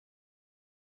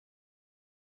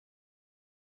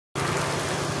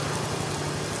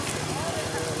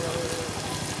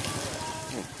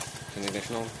turn the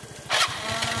ignition on.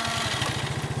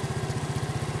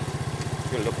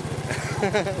 Good look at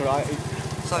it. Right.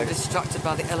 So okay. distracted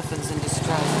by the elephants in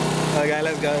distress. Okay,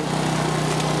 let's go.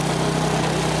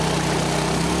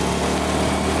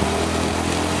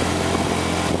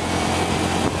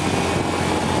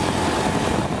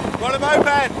 What a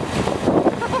moped!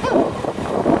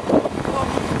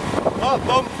 Oh,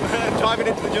 bump! Driving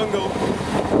into the jungle.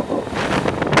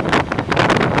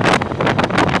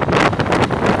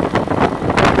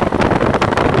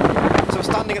 So I'm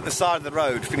standing at the side of the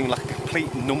road feeling like a complete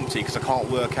numpty because I can't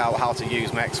work out how to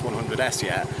use my X100S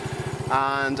yet.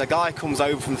 And a guy comes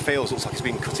over from the fields, looks like he's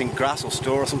been cutting grass or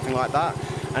straw or something like that,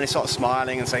 and he starts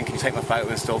smiling and saying, "Can you take my photo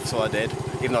and stuff?" So I did,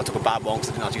 even though I took a bad one because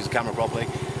I didn't know how to use the camera properly.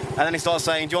 And then he starts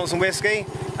saying, "Do you want some whiskey?"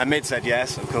 And Mid said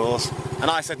yes, of course. And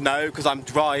I said no, because I'm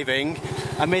driving.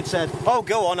 And Mid said, "Oh,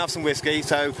 go on, have some whiskey."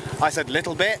 So I said,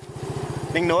 "Little bit."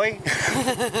 Ning noi.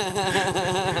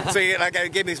 So he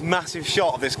gave me this massive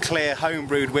shot of this clear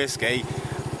home-brewed whiskey.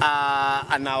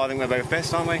 And now I think we're both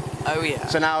pissed, aren't we? Oh yeah.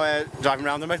 So now we're driving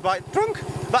around the motorbike drunk.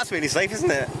 That's really safe,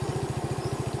 isn't it?